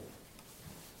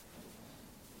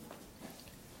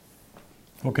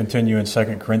We'll continue in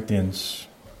 2 Corinthians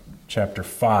chapter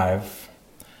 5.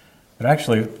 But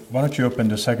actually, why don't you open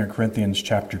to 2 Corinthians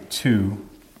chapter 2,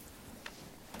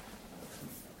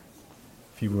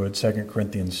 if you would, 2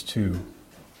 Corinthians 2.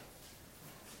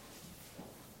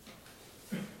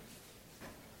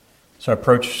 So I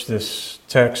approach this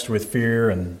text with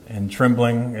fear and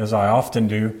trembling, as I often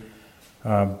do.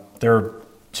 There are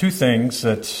two things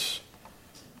that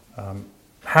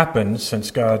happened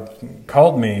since God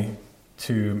called me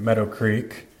to Meadow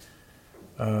Creek.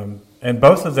 And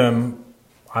both of them,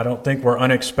 I don't think were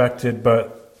unexpected,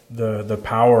 but the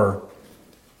power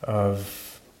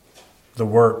of the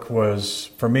work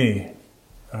was, for me,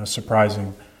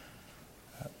 surprising.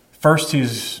 First,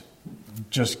 He's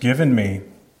just given me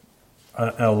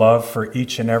a love for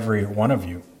each and every one of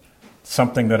you,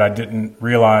 something that I didn't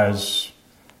realize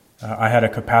I had a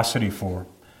capacity for.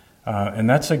 And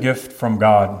that's a gift from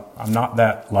God. I'm not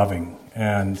that loving,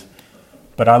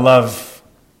 but I love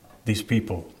these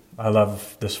people. I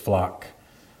love this flock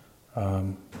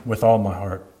with all my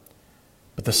heart.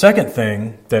 But the second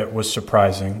thing that was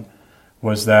surprising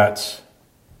was that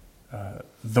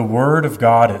the Word of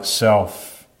God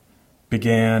itself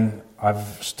began.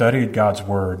 I've studied God's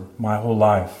Word my whole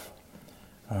life.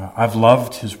 I've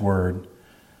loved His Word.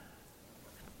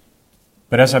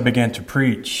 But as I began to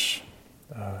preach,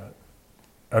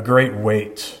 a great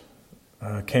weight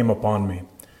came upon me,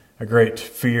 a great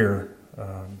fear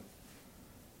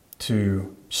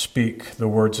to speak the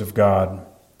words of God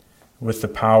with the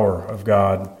power of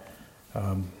God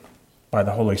by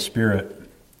the Holy Spirit.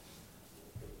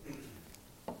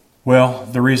 Well,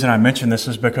 the reason I mention this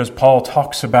is because Paul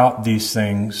talks about these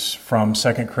things from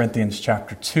 2 Corinthians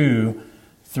chapter 2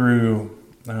 through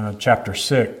chapter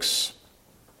 6.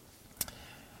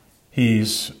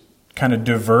 He's kind of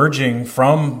diverging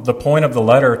from the point of the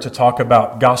letter to talk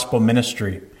about gospel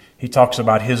ministry. He talks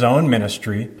about his own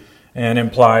ministry and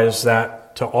implies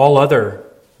that to all other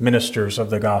ministers of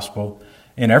the gospel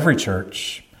in every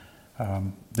church.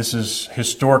 This is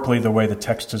historically the way the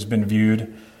text has been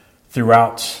viewed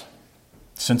throughout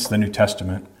since the New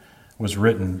Testament was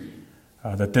written,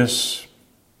 that this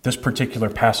particular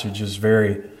passage is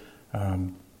very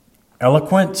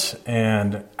eloquent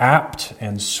and apt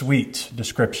and sweet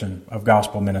description of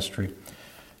gospel ministry.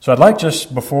 So I'd like,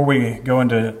 just before we go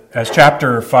into, as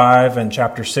chapter 5 and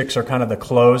chapter 6 are kind of the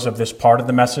close of this part of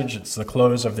the message, it's the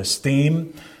close of this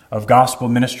theme of gospel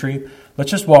ministry, let's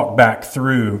just walk back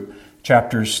through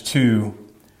chapters 2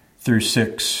 through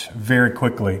 6 very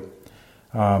quickly.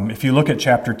 If you look at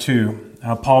chapter 2,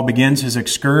 Paul begins his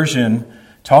excursion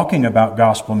talking about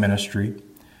gospel ministry.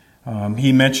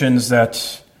 He mentions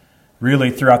that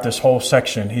really throughout this whole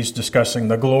section, he's discussing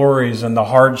the glories and the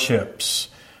hardships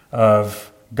of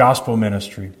gospel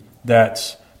ministry,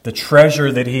 that the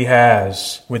treasure that he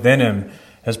has within him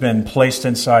has been placed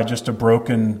inside just a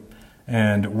broken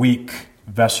and weak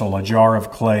vessel, a jar of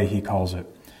clay, he calls it.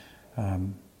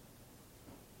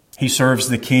 He serves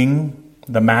the King,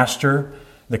 the Master,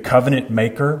 the covenant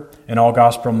maker, and all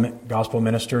gospel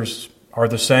ministers are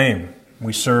the same.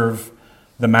 We serve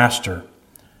the Master.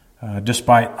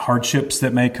 Despite hardships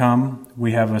that may come,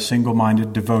 we have a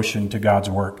single-minded devotion to God's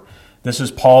work. This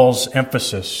is Paul's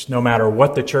emphasis. No matter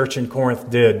what the church in Corinth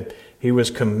did, he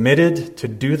was committed to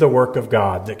do the work of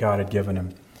God that God had given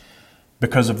him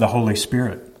because of the Holy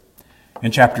Spirit.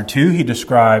 In chapter 2, he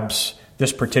describes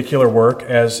this particular work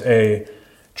as a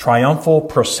triumphal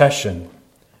procession,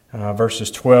 verses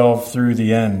 12 through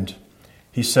the end.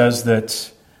 He says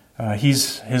that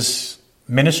his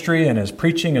ministry and his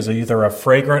preaching is either a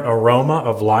fragrant aroma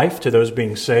of life to those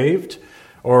being saved,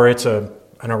 or it's an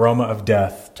aroma of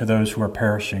death to those who are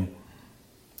perishing.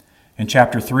 In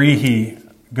chapter 3, he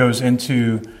goes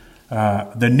into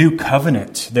the new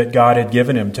covenant that God had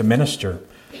given him to minister.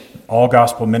 All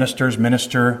gospel ministers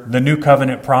minister the new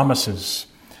covenant promises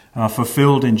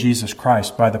fulfilled in Jesus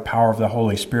Christ by the power of the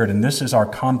Holy Spirit. And this is our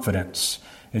confidence.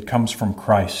 It comes from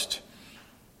Christ.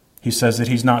 He says that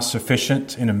he's not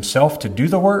sufficient in himself to do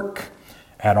the work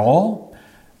at all,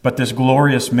 but this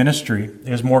glorious ministry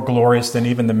is more glorious than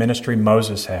even the ministry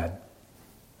Moses had.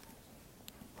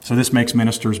 So this makes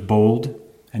ministers bold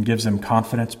and gives them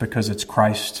confidence because it's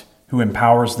Christ who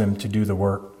empowers them to do the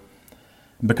work.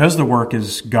 And because the work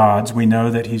is God's, we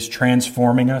know that he's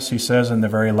transforming us, he says in the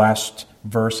very last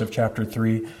verse of chapter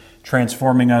 3,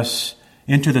 transforming us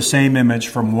into the same image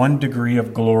from one degree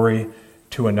of glory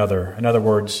to another. In other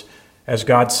words, as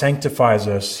God sanctifies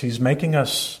us, he's making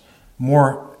us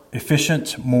more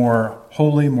efficient, more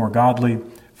holy, more godly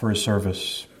for his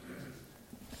service.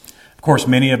 Of course,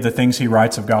 many of the things he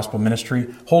writes of gospel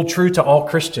ministry hold true to all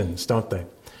Christians, don't they?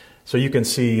 So you can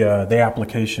see the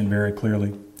application very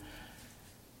clearly.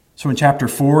 So in chapter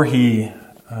 4, he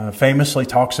famously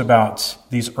talks about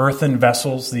these earthen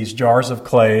vessels, these jars of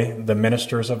clay, the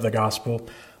ministers of the gospel,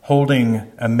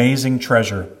 holding amazing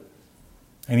treasure.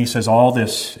 And he says all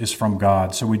this is from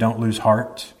God, so we don't lose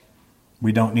heart.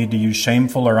 We don't need to use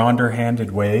shameful or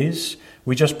underhanded ways.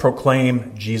 We just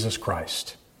proclaim Jesus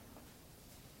Christ.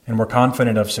 And we're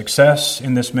confident of success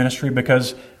in this ministry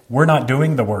because we're not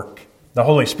doing the work. The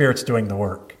Holy Spirit's doing the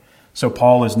work. So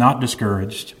Paul is not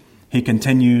discouraged. He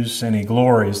continues and he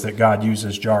glories that God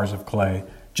uses jars of clay,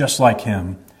 just like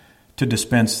him, to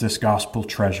dispense this gospel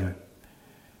treasure.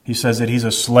 He says that he's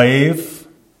a slave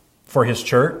for his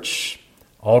church.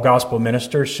 All gospel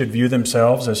ministers should view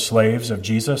themselves as slaves of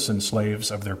Jesus and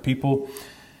slaves of their people.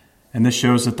 And this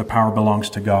shows that the power belongs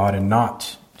to God and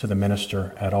not to the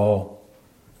minister at all.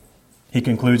 He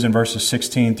concludes in verses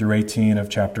 16 through 18 of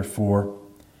chapter 4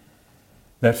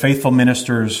 that faithful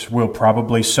ministers will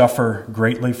probably suffer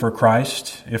greatly for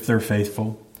Christ if they're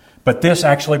faithful. But this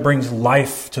actually brings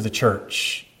life to the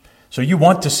church. So you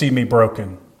want to see me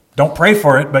broken. Don't pray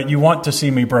for it, but you want to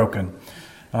see me broken.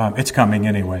 It's coming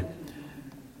anyway.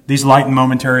 These light and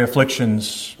momentary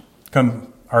afflictions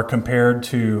are compared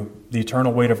to the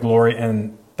eternal weight of glory,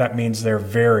 and that means they're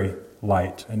very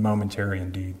light and momentary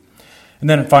indeed. And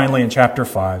then finally in chapter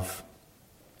 5,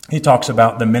 he talks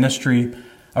about the ministry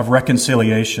of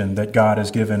reconciliation that God has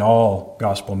given all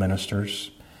gospel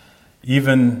ministers.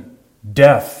 Even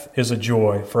death is a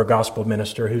joy for a gospel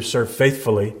minister who served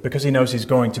faithfully because he knows he's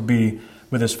going to be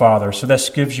with his Father. So this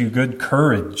gives you good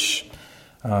courage,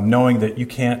 knowing that you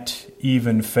can't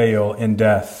even fail in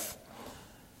death.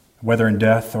 Whether in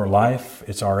death or life,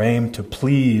 it's our aim to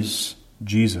please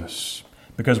Jesus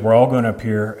because we're all going to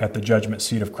appear at the judgment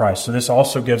seat of Christ. So this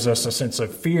also gives us a sense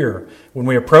of fear when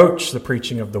we approach the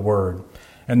preaching of the word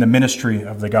and the ministry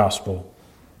of the gospel.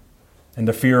 And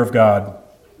the fear of God,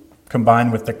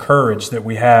 combined with the courage that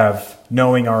we have,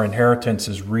 knowing our inheritance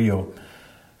is real,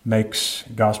 makes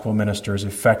gospel ministers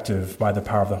effective by the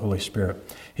power of the Holy Spirit.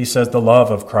 He says the love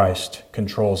of Christ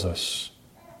controls us,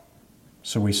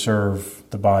 so we serve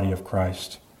the body of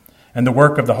Christ. And the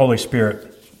work of the Holy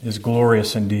Spirit is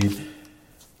glorious indeed.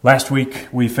 Last week,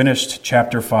 we finished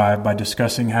chapter 5 by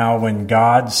discussing how when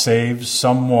God saves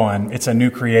someone, it's a new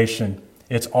creation.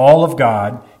 It's all of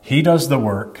God. He does the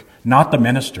work, not the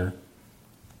minister.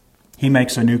 He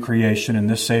makes a new creation, and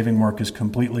this saving work is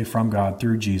completely from God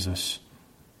through Jesus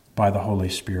by the Holy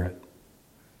Spirit.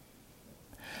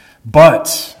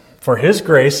 But for His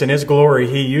grace and His glory,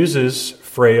 He uses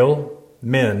frail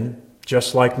men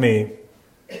just like me,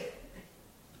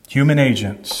 human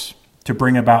agents, to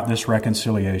bring about this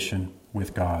reconciliation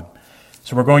with God.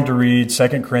 So we're going to read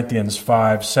 2 Corinthians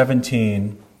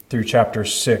 5:17 through chapter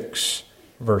 6,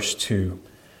 verse 2.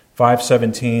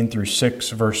 5:17 through 6,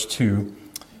 verse 2.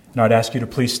 And I'd ask you to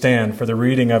please stand for the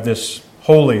reading of this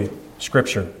holy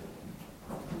Scripture.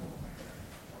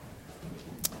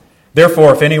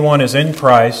 Therefore, if anyone is in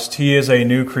Christ, he is a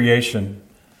new creation.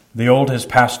 The old has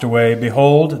passed away.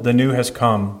 Behold, the new has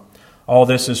come. All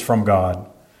this is from God,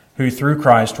 who through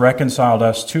Christ reconciled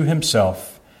us to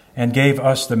Himself and gave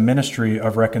us the ministry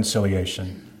of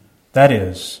reconciliation. That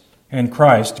is, in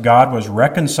Christ, God was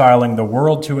reconciling the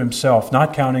world to Himself,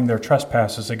 not counting their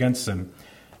trespasses against them,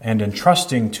 and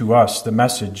entrusting to us the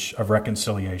message of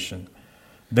reconciliation.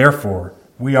 Therefore,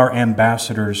 we are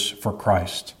ambassadors for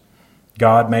Christ,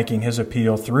 God making His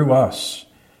appeal through us.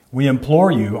 We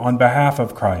implore you on behalf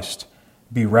of Christ,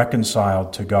 be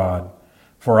reconciled to God.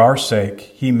 For our sake,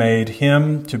 He made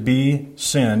Him to be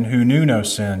sin who knew no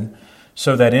sin,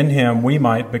 so that in Him we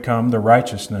might become the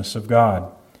righteousness of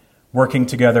God. Working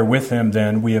together with Him,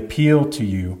 then, we appeal to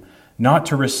you not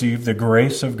to receive the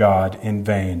grace of God in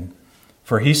vain.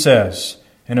 For He says,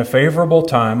 in a favorable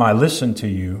time I listened to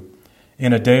you.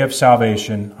 In a day of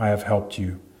salvation I have helped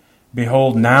you.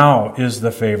 Behold, now is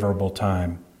the favorable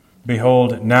time.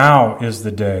 Behold, now is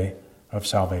the day of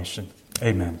salvation.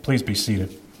 Amen. Please be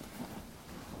seated.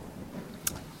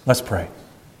 Let's pray.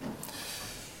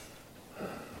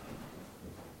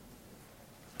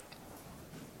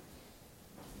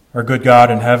 Our good God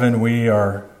in heaven, we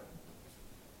are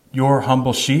your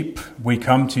humble sheep. We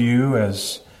come to you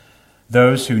as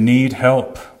those who need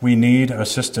help. We need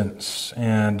assistance,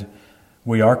 and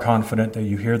we are confident that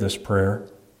you hear this prayer.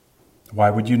 Why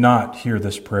would you not hear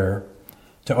this prayer?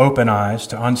 To open eyes,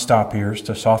 to unstop ears,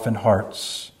 to soften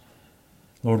hearts.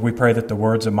 Lord, we pray that the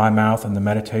words of my mouth and the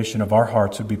meditation of our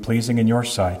hearts would be pleasing in your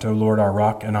sight, O Lord, our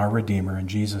rock and our Redeemer. In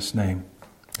Jesus' name,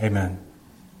 amen.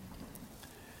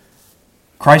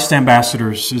 Christ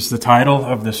Ambassadors is the title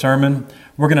of the sermon.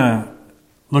 We're going to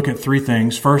look at three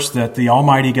things. First, that the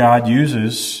Almighty God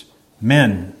uses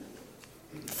men,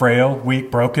 frail, weak,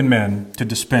 broken men, to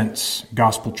dispense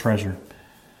gospel treasure.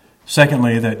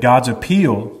 Secondly, that God's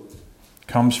appeal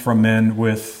comes from men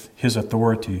with his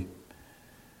authority.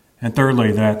 And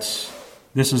thirdly, that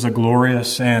this is a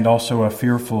glorious and also a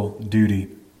fearful duty.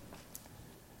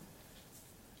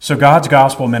 So God's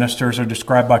gospel ministers are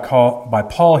described by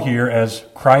Paul here as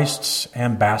Christ's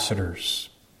ambassadors.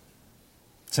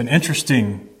 It's an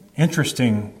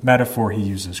interesting metaphor he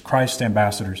uses, Christ's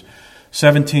ambassadors.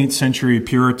 17th century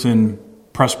Puritan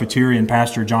Presbyterian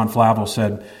pastor John Flavel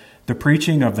said, "The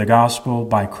preaching of the gospel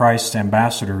by Christ's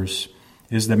ambassadors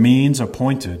is the means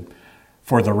appointed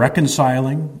for the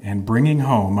reconciling and bringing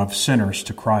home of sinners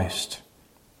to Christ."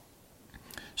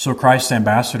 So Christ's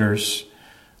ambassadors,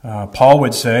 Paul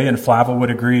would say, and Flavel would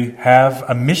agree, have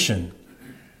a mission.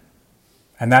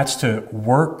 And that's to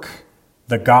work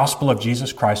the gospel of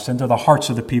Jesus Christ into the hearts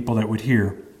of the people that would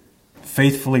hear,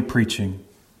 faithfully preaching,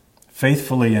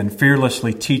 faithfully and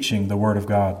fearlessly teaching the Word of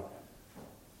God.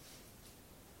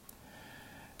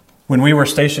 When we were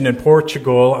stationed in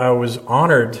Portugal, I was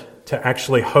honored to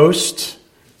actually host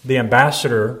the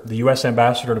ambassador, the U.S.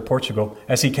 ambassador to Portugal,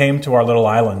 as he came to our little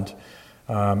island.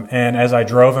 And as I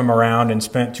drove him around and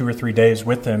spent 2 or 3 days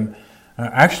with him,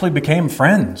 actually became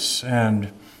friends. And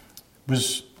it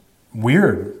was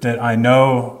weird that I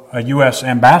know a U.S.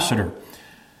 ambassador.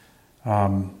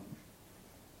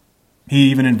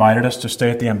 He even invited us to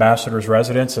stay at the ambassador's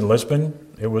residence in Lisbon.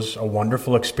 It was a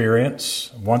wonderful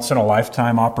experience,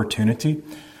 once-in-a-lifetime opportunity.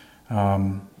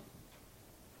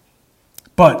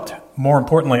 But more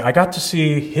importantly, I got to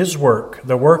see his work,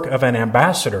 the work of an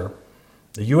ambassador,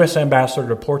 the U.S. ambassador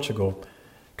to Portugal,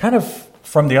 kind of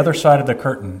from the other side of the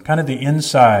curtain, kind of the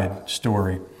inside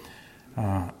story.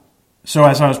 So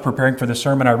as I was preparing for this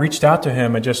sermon, I reached out to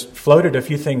him and just floated a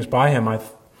few things by him.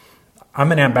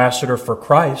 I'm an ambassador for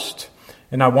Christ,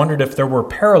 and I wondered if there were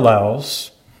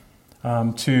parallels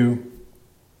to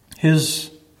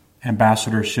his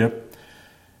ambassadorship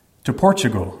to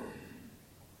Portugal.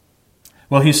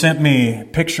 Well, he sent me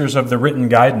pictures of the written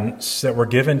guidance that were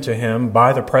given to him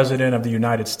by the President of the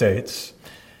United States.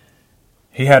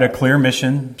 He had a clear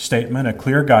mission statement, a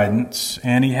clear guidance,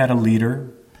 and he had a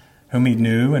leader whom he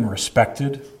knew and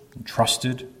respected and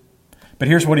trusted. But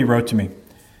here's what he wrote to me.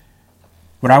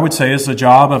 What I would say is the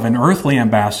job of an earthly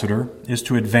ambassador is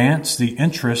to advance the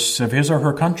interests of his or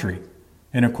her country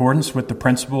in accordance with the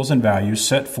principles and values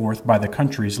set forth by the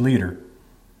country's leader.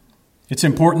 It's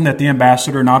important that the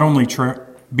ambassador not only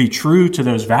be true to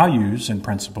those values and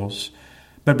principles,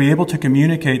 but be able to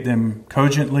communicate them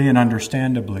cogently and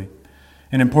understandably.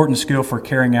 An important skill for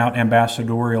carrying out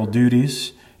ambassadorial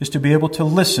duties is to be able to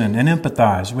listen and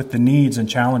empathize with the needs and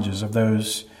challenges of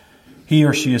those he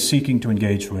or she is seeking to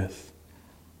engage with.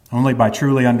 Only by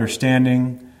truly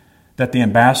understanding that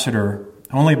can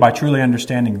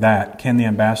the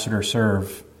ambassador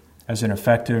serve as an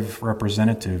effective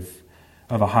representative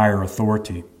of a higher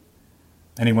authority.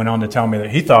 And he went on to tell me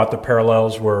that he thought the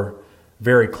parallels were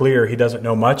very clear. He doesn't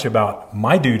know much about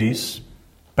my duties,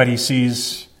 but he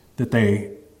sees that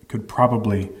they could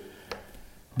probably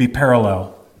be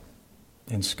parallel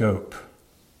in scope.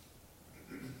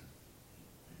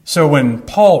 So when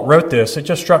Paul wrote this, it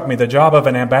just struck me the job of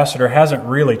an ambassador hasn't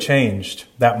really changed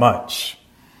that much.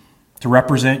 To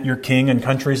represent your king and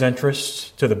country's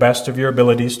interests to the best of your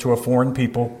abilities to a foreign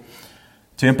people,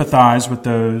 to empathize with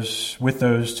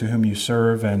those to whom you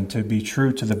serve, and to be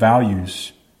true to the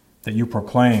values that you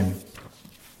proclaim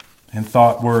in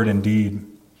thought, word, and deed.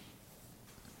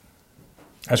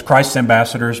 As Christ's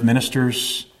ambassadors,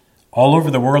 ministers all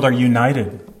over the world are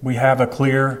united. We have a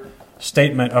clear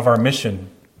statement of our mission.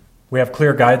 We have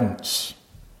clear guidance.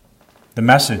 The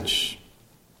message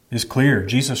is clear.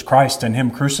 Jesus Christ and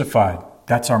Him crucified.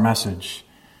 That's our message.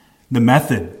 The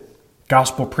method,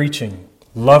 gospel preaching,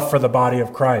 love for the body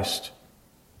of Christ.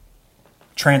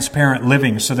 Transparent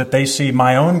living so that they see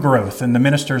my own growth and the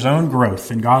minister's own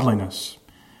growth in godliness.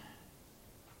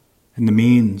 And the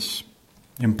means,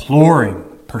 imploring,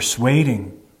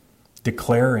 persuading,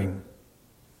 declaring.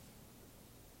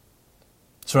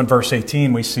 So in verse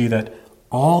 18 we see that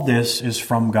all this is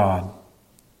from God,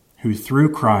 who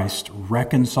through Christ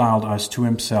reconciled us to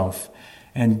Himself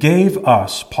and gave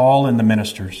us, Paul and the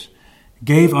ministers,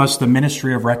 gave us the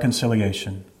ministry of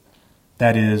reconciliation.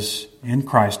 That is, in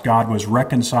Christ, God was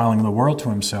reconciling the world to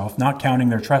Himself, not counting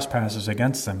their trespasses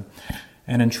against them,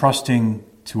 and entrusting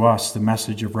to us the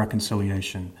message of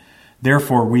reconciliation.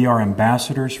 Therefore, we are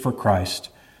ambassadors for Christ,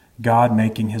 God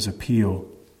making His appeal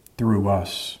through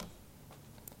us.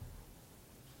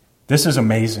 This is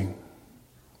amazing.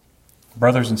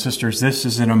 Brothers and sisters, this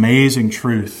is an amazing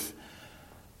truth.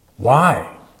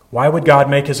 Why? Why would God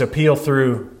make his appeal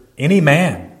through any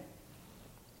man?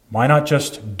 Why not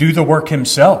just do the work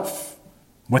himself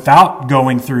without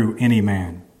going through any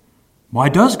man? Why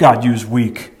does God use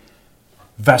weak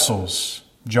vessels,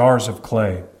 jars of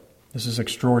clay? This is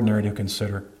extraordinary to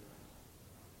consider.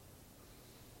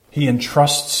 He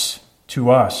entrusts to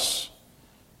us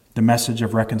the message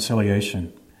of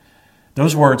reconciliation.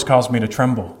 Those words caused me to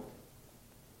tremble.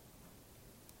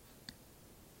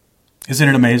 Isn't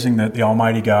it amazing that the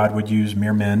Almighty God would use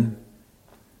mere men,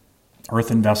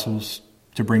 earthen vessels,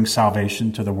 to bring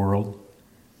salvation to the world?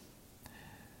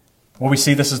 Well, we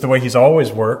see this is the way he's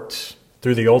always worked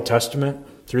through the Old Testament,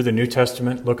 through the New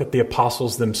Testament. Look at the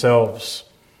apostles themselves.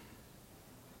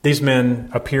 These men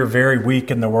appear very weak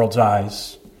in the world's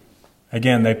eyes.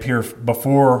 Again, they appear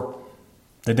before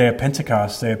the day of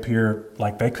Pentecost, they appear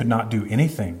like they could not do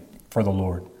anything for the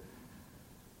Lord.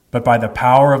 But by the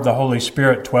power of the Holy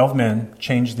Spirit, 12 men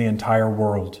changed the entire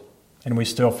world. And we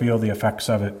still feel the effects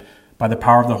of it. By the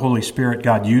power of the Holy Spirit,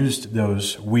 God used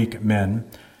those weak men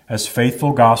as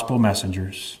faithful gospel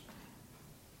messengers.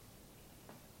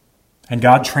 And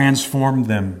God transformed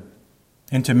them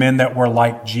into men that were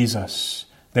like Jesus.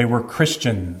 They were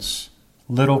Christians,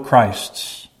 little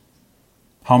Christs,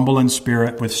 humble in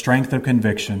spirit, with strength of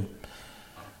conviction.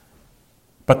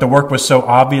 But the work was so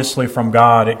obviously from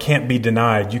God, it can't be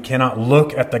denied. You cannot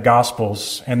look at the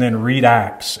Gospels and then read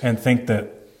Acts and think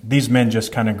that these men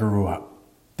just kind of grew up.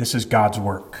 This is God's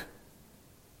work.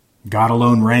 God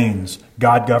alone reigns.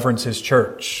 God governs his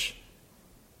church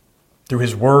through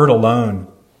his word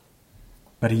alone.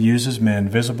 But he uses men,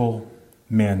 visible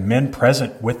men, men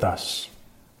present with us,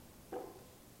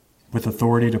 with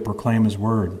authority to proclaim his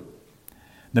word.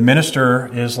 The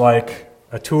minister is like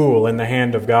a tool in the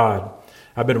hand of God.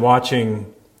 I've been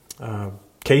watching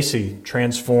Casey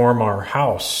transform our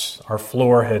house. Our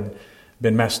floor had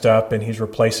been messed up and he's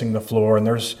replacing the floor. And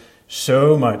there's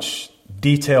so much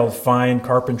detailed, fine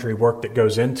carpentry work that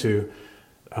goes into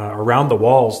around the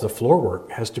walls. The floor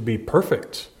work has to be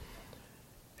perfect.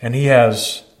 And he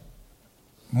has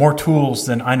more tools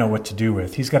than I know what to do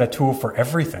with. He's got a tool for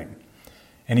everything.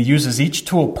 And he uses each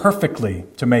tool perfectly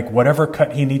to make whatever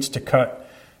cut he needs to cut,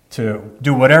 to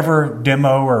do whatever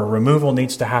demo or removal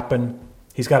needs to happen.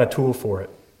 He's got a tool for it.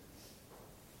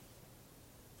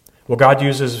 Well, God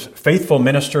uses faithful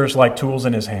ministers like tools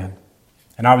in his hand.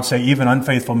 And I would say even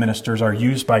unfaithful ministers are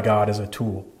used by God as a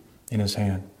tool in his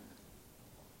hand.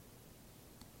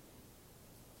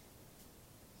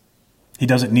 He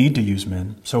doesn't need to use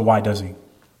men, so why does he?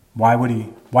 Why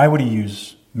would he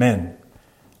use men?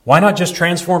 Why not just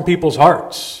transform people's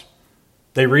hearts?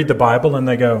 They read the Bible and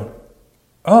they go,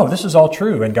 oh, this is all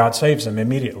true, and God saves them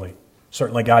immediately.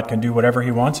 Certainly God can do whatever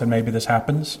he wants, and maybe this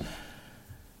happens.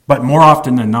 But more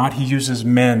often than not, he uses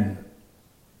men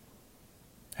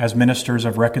as ministers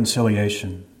of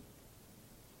reconciliation.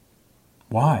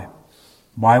 Why?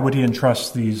 Why would he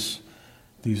entrust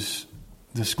this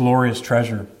glorious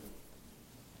treasure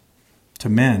to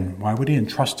men? Why would he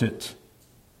entrust it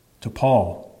to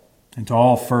Paul and to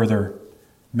all further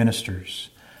ministers?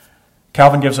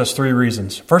 Calvin gives us 3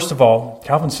 reasons. First of all,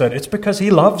 Calvin said it's because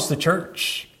he loves the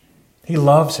church. He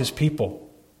loves his people.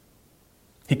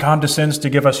 He condescends to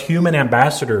give us human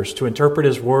ambassadors to interpret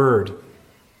his word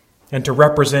and to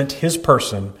represent his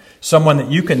person, someone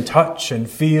that you can touch and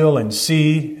feel and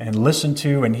see and listen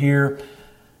to and hear.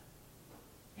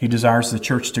 He desires the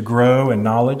church to grow in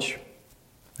knowledge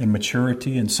and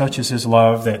maturity, and such is his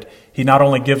love that he not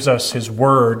only gives us his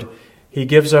word, he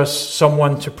gives us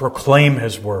someone to proclaim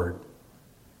his word.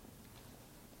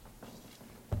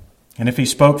 And if he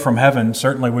spoke from heaven,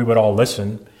 certainly we would all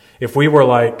listen. If we were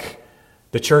like,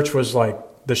 the church was like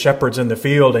the shepherds in the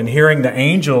field and hearing the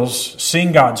angels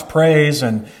sing God's praise,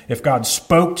 and if God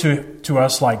spoke to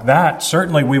us like that,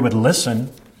 certainly we would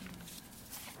listen.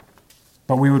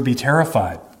 But we would be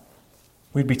terrified.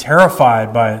 We'd be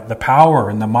terrified by the power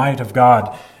and the might of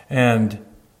God. And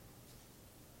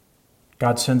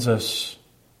God sends us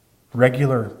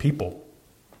regular people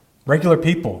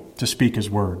to speak his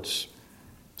words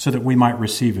so that we might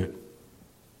receive it.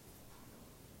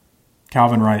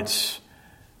 Calvin writes,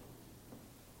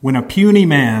 when a puny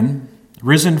man,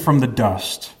 risen from the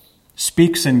dust,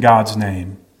 speaks in God's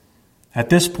name, at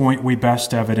this point we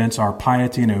best evidence our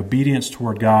piety and obedience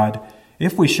toward God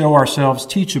if we show ourselves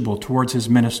teachable towards his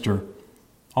minister,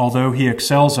 although he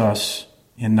excels us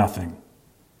in nothing.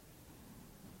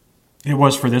 It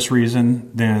was for this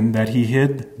reason, then, that he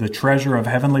hid the treasure of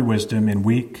heavenly wisdom in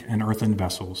weak and earthen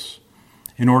vessels,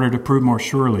 in order to prove more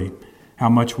surely how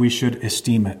much we should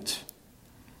esteem it.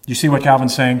 You see what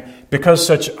Calvin's saying? Because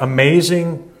such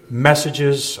amazing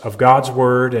messages of God's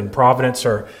word and providence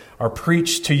are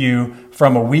preached to you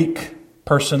from a weak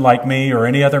person like me or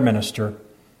any other minister,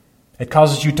 it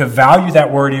causes you to value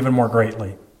that word even more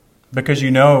greatly because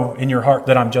you know in your heart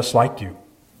that I'm just like you.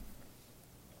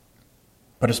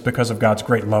 But it's because of God's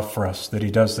great love for us that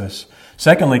he does this.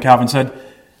 Secondly, Calvin said,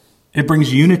 it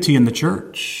brings unity in the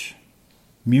church.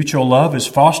 Mutual love is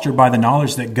fostered by the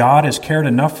knowledge that God has cared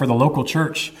enough for the local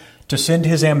church to send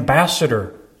his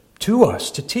ambassador to us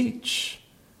to teach.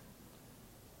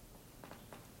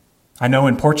 I know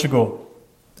in Portugal,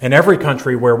 in every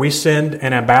country where we send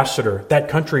an ambassador, that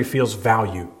country feels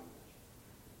value.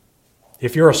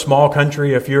 If you're a small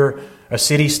country, if you're a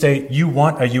city-state, you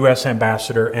want a U.S.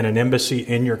 ambassador and an embassy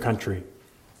in your country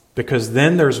because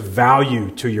then there's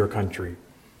value to your country.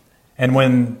 And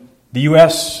when the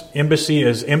U.S. embassy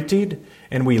is emptied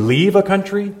and we leave a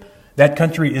country, that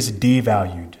country is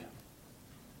devalued.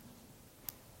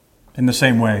 In the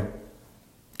same way,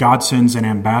 God sends an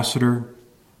ambassador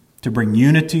to bring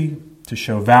unity, to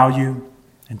show value,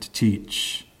 and to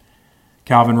teach.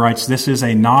 Calvin writes, this is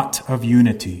a knot of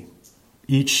unity,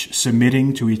 each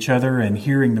submitting to each other and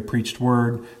hearing the preached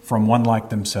word from one like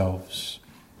themselves.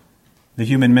 The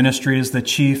human ministry is the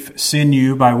chief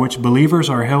sinew by which believers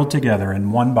are held together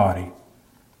in one body.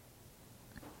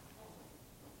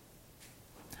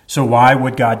 So why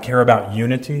would God care about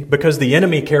unity? Because the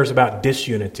enemy cares about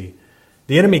disunity.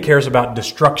 The enemy cares about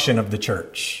destruction of the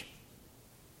church.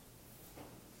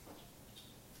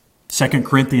 2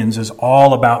 Corinthians is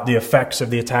all about the effects of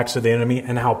the attacks of the enemy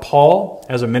and how Paul,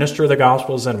 as a minister of the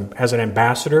gospel, as an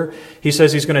ambassador, he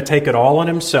says he's going to take it all on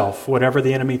himself, whatever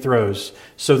the enemy throws,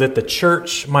 so that the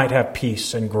church might have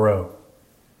peace and grow.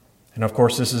 And of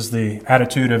course, this is the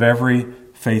attitude of every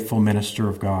faithful minister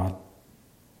of God.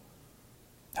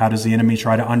 How does the enemy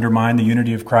try to undermine the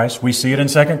unity of Christ? We see it in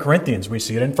 2 Corinthians. We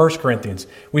see it in 1 Corinthians.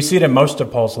 We see it in most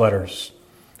of Paul's letters.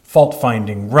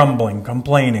 Fault-finding, grumbling,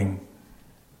 complaining,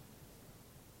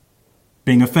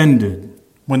 being offended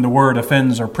when the word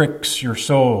offends or pricks your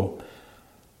soul.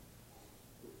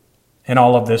 And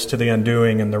all of this to the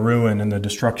undoing and the ruin and the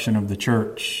destruction of the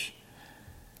church.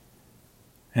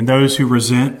 And those who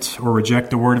resent or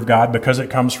reject the word of God because it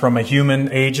comes from a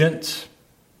human agent,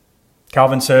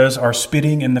 Calvin says, are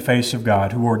spitting in the face of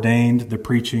God who ordained the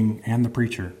preaching and the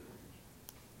preacher.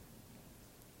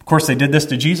 Of course, they did this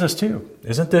to Jesus too.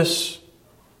 Isn't this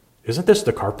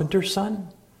the carpenter's son?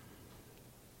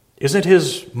 Isn't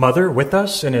his mother with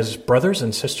us and his brothers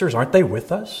and sisters? Aren't they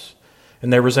with us?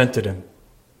 And they resented him.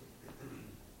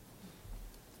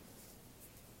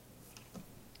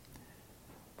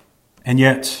 And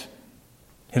yet,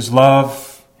 his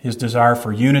love, his desire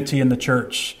for unity in the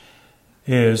church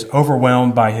is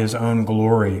overwhelmed by his own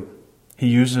glory. He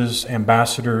uses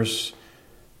ambassadors,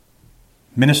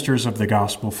 ministers of the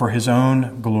gospel, for his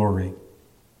own glory.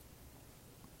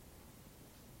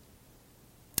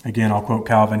 Again, I'll quote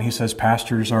Calvin. He says,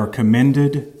 pastors are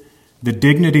commended the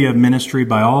dignity of ministry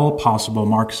by all possible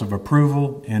marks of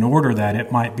approval in order that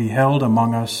it might be held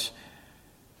among us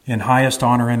in highest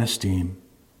honor and esteem,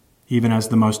 even as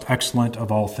the most excellent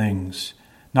of all things,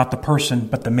 not the person,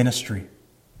 but the ministry.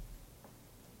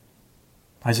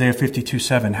 Isaiah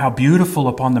 52:7, how beautiful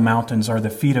upon the mountains are the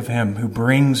feet of him who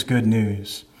brings good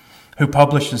news, who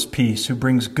publishes peace, who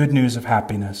brings good news of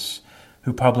happiness,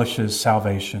 who publishes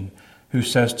salvation, who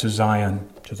says to Zion,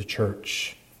 to the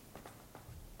church,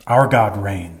 our God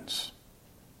reigns.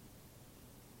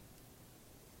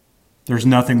 There's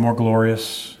nothing more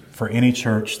glorious for any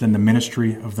church than the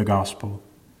ministry of the gospel.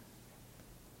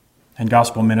 And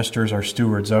gospel ministers are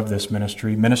stewards of this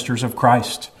ministry, ministers of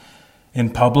Christ.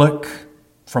 In public,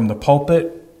 from the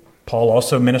pulpit, Paul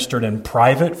also ministered in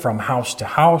private from house to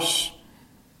house.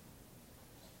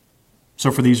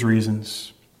 So for these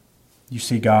reasons, you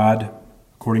see God,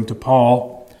 according to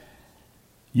Paul,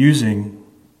 using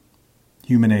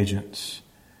human agents.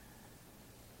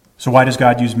 So why does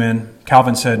God use men?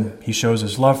 Calvin said he shows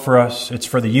his love for us. It's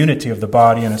for the unity of the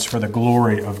body and it's for the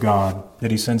glory of God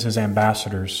that he sends his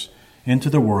ambassadors into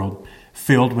the world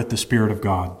filled with the Spirit of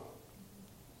God.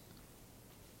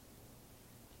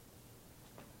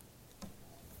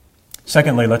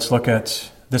 Secondly, let's look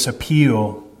at this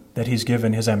appeal that he's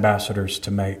given his ambassadors to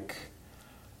make.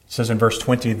 It says in verse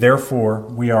 20, therefore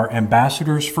we are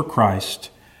ambassadors for Christ,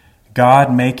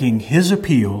 God making his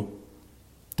appeal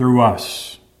through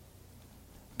us.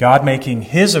 God making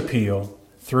his appeal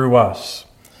through us.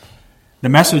 The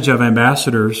message of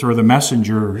ambassadors or the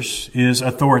messengers is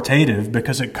authoritative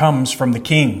because it comes from the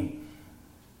king.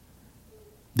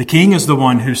 The king is the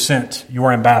one who sent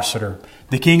your ambassador.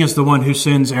 The king is the one who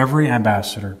sends every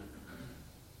ambassador.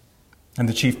 And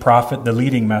the chief prophet, the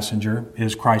leading messenger,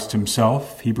 is Christ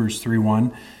himself, Hebrews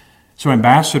 3:1. So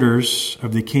ambassadors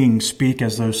of the king speak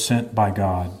as those sent by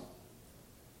God.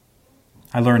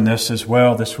 I learned this as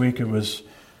well this week. It was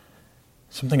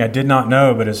something I did not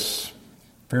know, but it's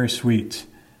very sweet.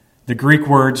 The Greek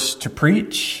words to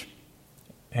preach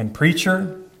and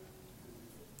preacher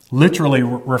literally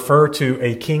refer to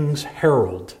a king's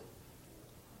herald.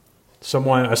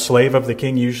 Someone, a slave of the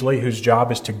king usually, whose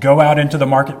job is to go out into the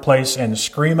marketplace and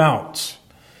scream out,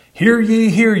 "Hear ye,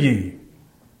 hear ye!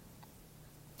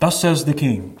 Thus says the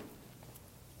king."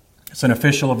 It's an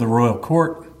official of the royal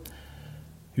court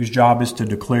whose job is to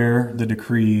declare the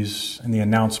decrees and the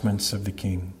announcements of the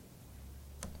king.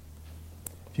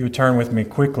 If you would turn with me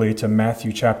quickly to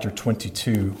Matthew chapter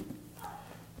 22,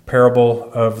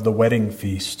 parable of the wedding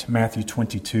feast, Matthew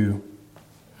 22.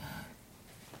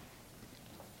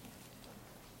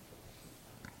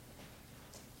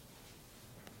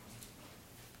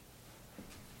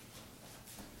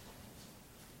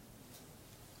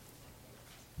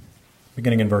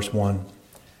 Beginning in verse 1.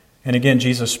 And again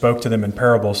Jesus spoke to them in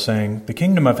parables, saying, "The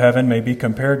kingdom of heaven may be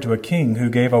compared to a king who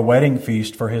gave a wedding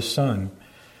feast for his son,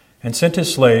 and sent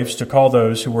his slaves to call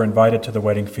those who were invited to the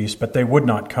wedding feast, but they would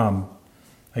not come.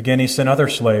 Again he sent other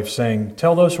slaves, saying,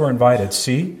 'Tell those who are invited,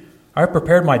 see, I have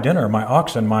prepared my dinner, my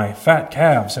oxen, my fat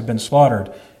calves have been slaughtered,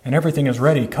 and everything is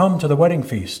ready. Come to the wedding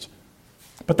feast.'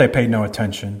 But they paid no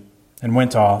attention, and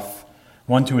went off,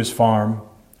 one to his farm,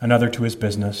 another to his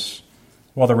business,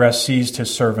 while the rest seized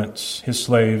his servants, his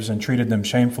slaves, and treated them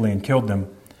shamefully and killed them.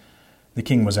 The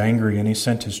king was angry, and he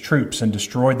sent his troops and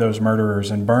destroyed those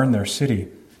murderers and burned their city.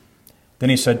 Then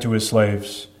he said to his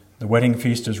slaves, 'The wedding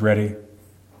feast is ready,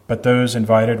 but those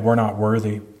invited were not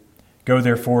worthy. Go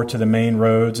therefore to the main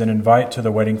roads and invite to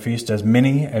the wedding feast as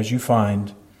many as you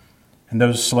find.' And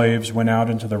those slaves went out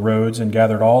into the roads and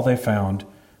gathered all they found,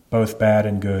 both bad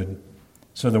and good.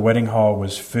 So the wedding hall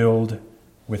was filled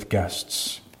with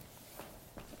guests."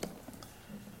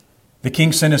 The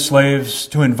king sent his slaves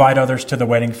to invite others to the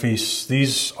wedding feast.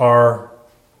 These are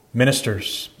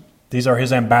ministers. These are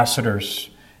his ambassadors,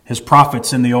 his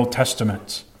prophets in the Old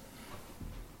Testament.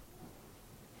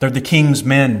 They're the king's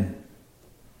men.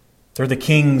 They're the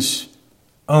king's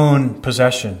own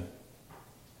possession.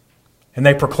 And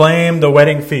they proclaimed the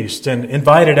wedding feast and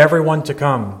invited everyone to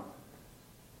come.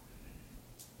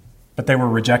 But they were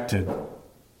rejected.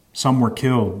 Some were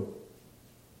killed.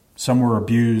 Some were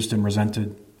abused and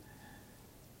resented.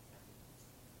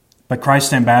 But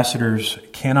Christ's ambassadors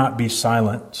cannot be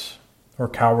silent or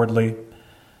cowardly.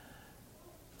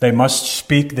 They must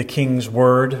speak the king's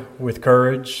word with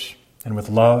courage and with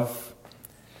love.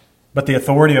 But the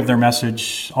authority of their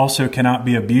message also cannot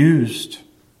be abused.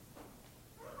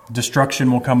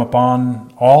 Destruction will come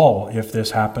upon all if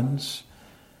this happens.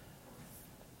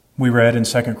 We read in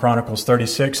 2 Chronicles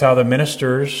 36 how the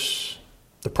ministers,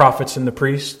 the prophets and the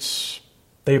priests,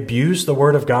 they abused the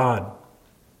word of God.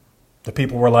 The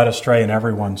people were led astray and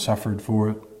everyone suffered for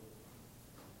it.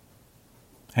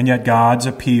 And yet God's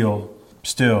appeal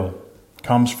still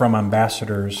comes from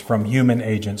ambassadors, from human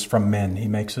agents, from men. He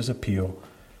makes his appeal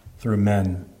through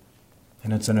men.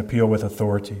 And it's an appeal with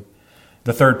authority.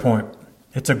 The third point,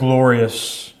 it's a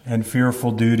glorious and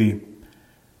fearful duty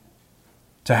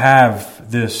to have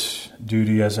this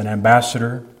duty as an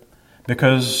ambassador,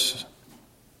 because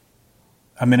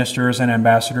a minister is an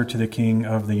ambassador to the King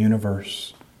of the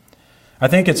universe. I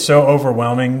think it's so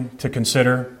overwhelming to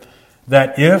consider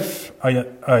that if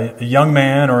a young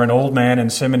man or an old man in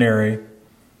seminary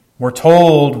were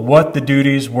told what the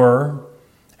duties were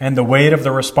and the weight of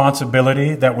the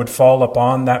responsibility that would fall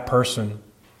upon that person,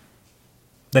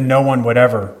 then no one would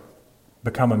ever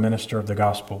become a minister of the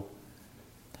gospel.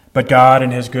 But God, in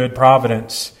his good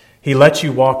providence, he lets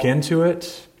you walk into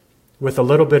it with a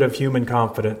little bit of human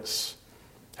confidence.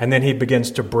 And then he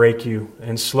begins to break you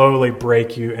and slowly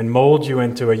break you and mold you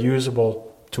into a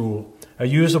usable tool, a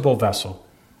usable vessel.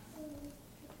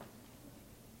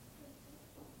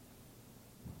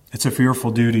 It's a fearful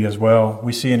duty as well.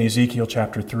 We see in Ezekiel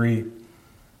chapter 3,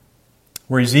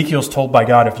 where Ezekiel's told by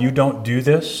God, if you don't do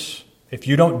this, if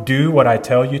you don't do what I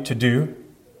tell you to do,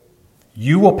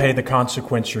 you will pay the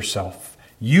consequence yourself.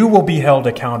 You will be held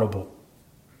accountable.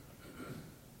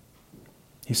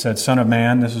 He said, "Son of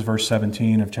man," this is verse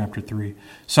 17 of chapter 3,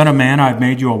 "Son of man, I have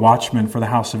made you a watchman for the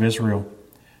house of Israel.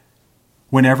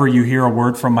 Whenever you hear a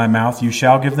word from my mouth, you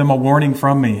shall give them a warning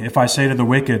from me. If I say to the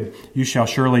wicked, you shall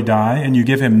surely die, and you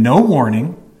give him no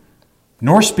warning,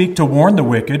 nor speak to warn the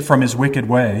wicked from his wicked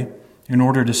way, in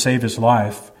order to save his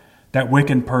life, That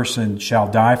wicked person shall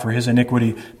die for his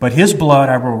iniquity, but his blood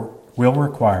I will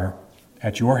require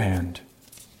at your hand.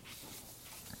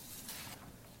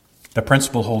 The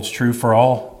principle holds true for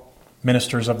all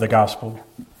ministers of the gospel.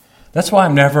 That's why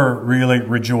I'm never really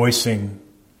rejoicing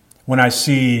when I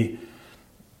see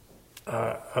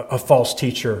a false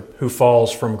teacher who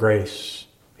falls from grace.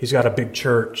 He's got a big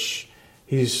church.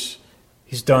 He's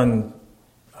done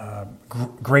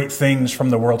great things from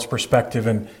the world's perspective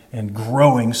and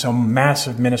growing some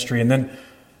massive ministry, and then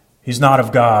he's not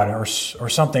of God, or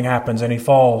something happens and he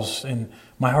falls, and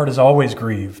my heart is always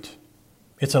grieved.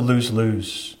 It's a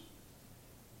lose-lose.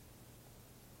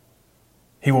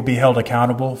 He will be held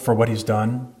accountable for what he's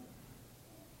done,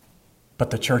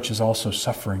 but the church is also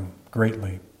suffering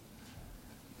greatly.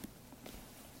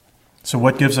 So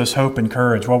what gives us hope and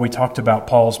courage? Well, we talked about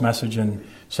Paul's message in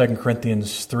 2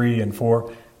 Corinthians 3 and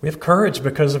 4. We have courage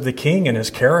because of the King and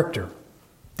his character.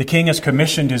 The King has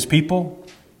commissioned his people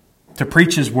to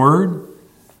preach his word,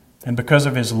 and because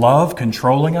of his love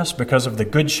controlling us, because of the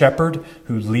good shepherd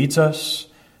who leads us,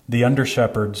 the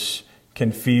under-shepherds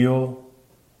can feel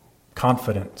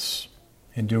confidence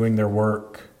in doing their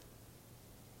work.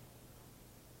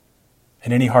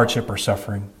 In any hardship or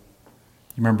suffering,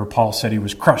 you remember Paul said he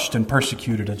was crushed and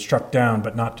persecuted and struck down,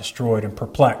 but not destroyed, and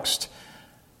perplexed.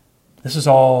 This is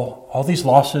all these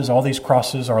losses, all these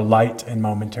crosses are light and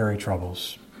momentary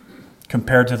troubles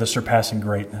compared to the surpassing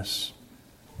greatness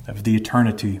of the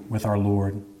eternity with our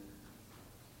Lord.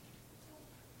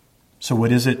 So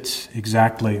what is it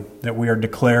exactly that we are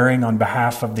declaring on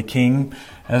behalf of the King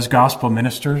as gospel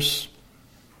ministers?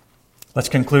 Let's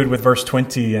conclude with verse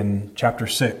 20 in chapter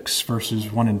 6,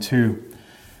 verses 1 and 2.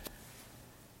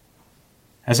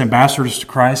 As ambassadors to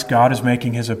Christ, God is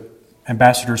making his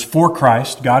ambassadors for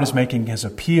Christ. God is making his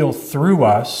appeal through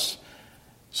us.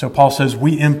 So Paul says,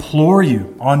 we implore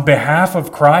you on behalf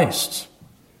of Christ.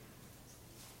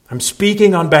 I'm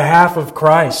speaking on behalf of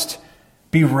Christ.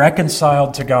 Be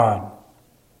reconciled to God.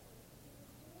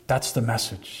 That's the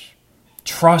message.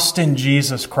 Trust in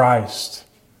Jesus Christ.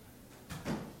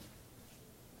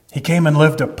 He came and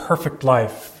lived a perfect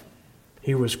life.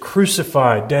 He was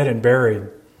crucified, dead, and buried.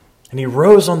 And he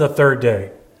rose on the third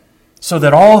day so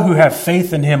that all who have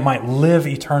faith in him might live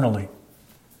eternally,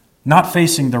 not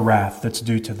facing the wrath that's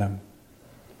due to them.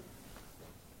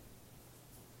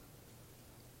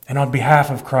 And on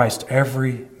behalf of Christ,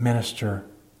 every minister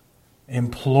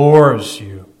implores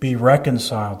you, be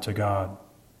reconciled to God.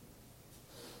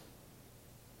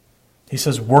 He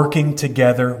says, working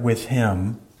together with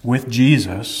him, with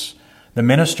Jesus, the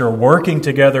minister working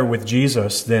together with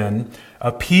Jesus then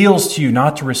appeals to you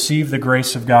not to receive the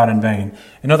grace of God in vain.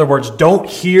 In other words, don't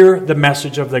hear the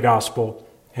message of the gospel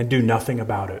and do nothing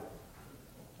about it.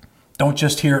 Don't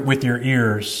just hear it with your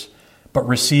ears, but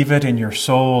receive it in your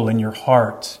soul, in your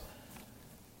heart.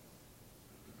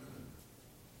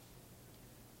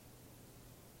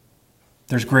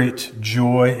 There's great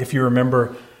joy. If you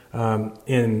remember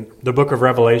in the book of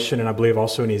Revelation, and I believe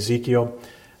also in Ezekiel,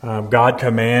 God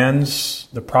commands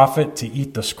the prophet to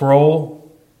eat the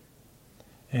scroll.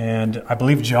 And I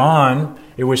believe John,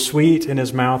 it was sweet in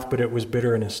his mouth, but it was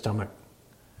bitter in his stomach.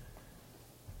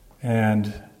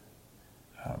 And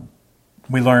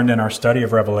we learned in our study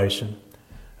of Revelation,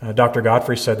 Dr.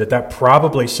 Godfrey said that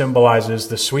probably symbolizes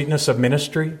the sweetness of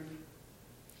ministry,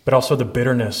 but also the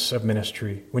bitterness of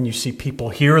ministry. When you see people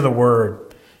hear the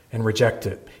word and reject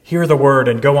it, hear the word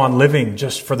and go on living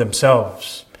just for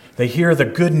themselves. They hear the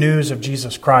good news of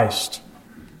Jesus Christ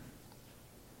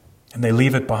and they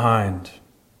leave it behind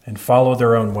and follow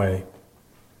their own way.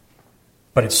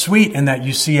 But it's sweet in that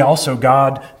you see also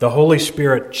God, the Holy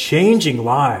Spirit, changing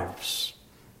lives.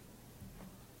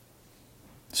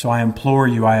 So I implore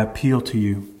you, I appeal to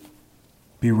you,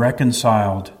 be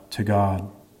reconciled to God.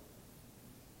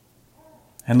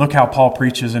 And look how Paul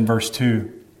preaches in verse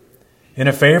 2. In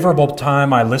a favorable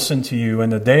time I listened to you, in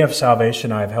the day of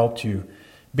salvation I have helped you.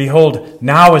 Behold,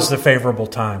 now is the favorable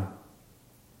time.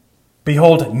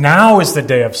 Behold, now is the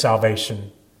day of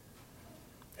salvation.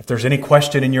 If there's any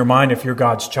question in your mind, if you're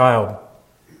God's child,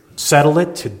 settle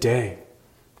it today.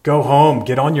 Go home,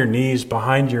 get on your knees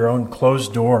behind your own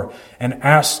closed door and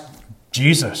ask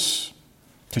Jesus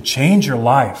to change your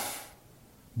life.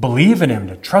 Believe in him,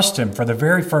 to trust him for the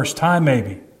very first time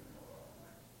maybe.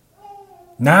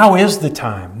 Now is the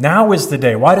time. Now is the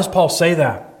day. Why does Paul say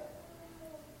that?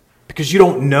 Because you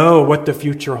don't know what the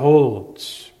future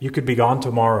holds. You could be gone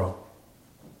tomorrow.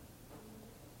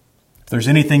 If there's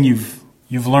anything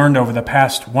you've learned over the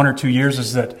past 1 or 2 years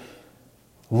is that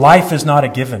life is not a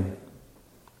given.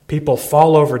 People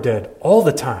fall over dead all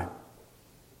the time.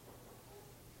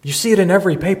 You see it in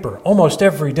every paper, almost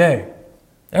every day,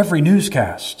 every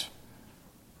newscast.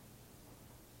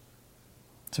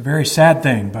 It's a very sad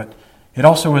thing, but it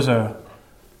also is a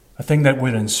thing that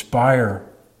would inspire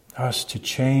us to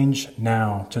change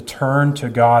now, to turn to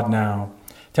God now,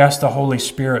 to ask the Holy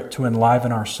Spirit to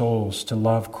enliven our souls, to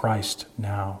love Christ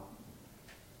now,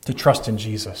 to trust in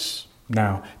Jesus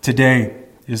now. Today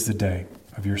is the day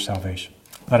of your salvation.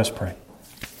 Let us pray.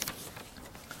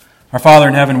 Our Father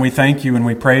in heaven, we thank you and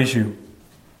we praise you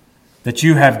that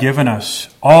you have given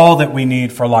us all that we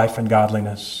need for life and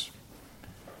godliness.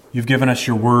 You've given us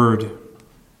your word.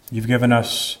 You've given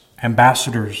us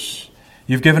ambassadors.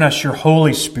 You've given us your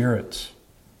Holy Spirit.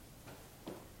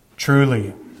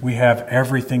 Truly, we have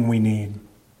everything we need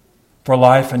for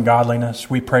life and godliness.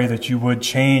 We pray that you would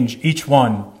change each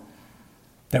one,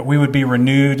 that we would be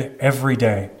renewed every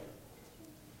day.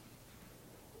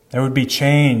 That would be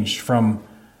changed from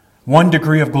one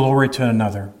degree of glory to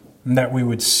another, and that we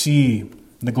would see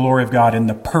the glory of God in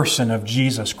the person of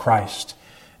Jesus Christ,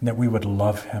 and that we would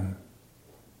love him.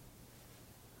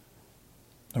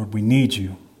 Lord, we need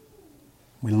you.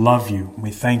 We love you.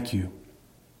 We thank you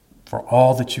for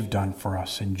all that you've done for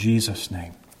us. In Jesus'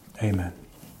 name, amen.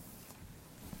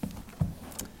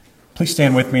 Please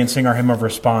stand with me and sing our hymn of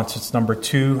response. It's number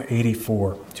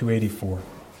 284. 284.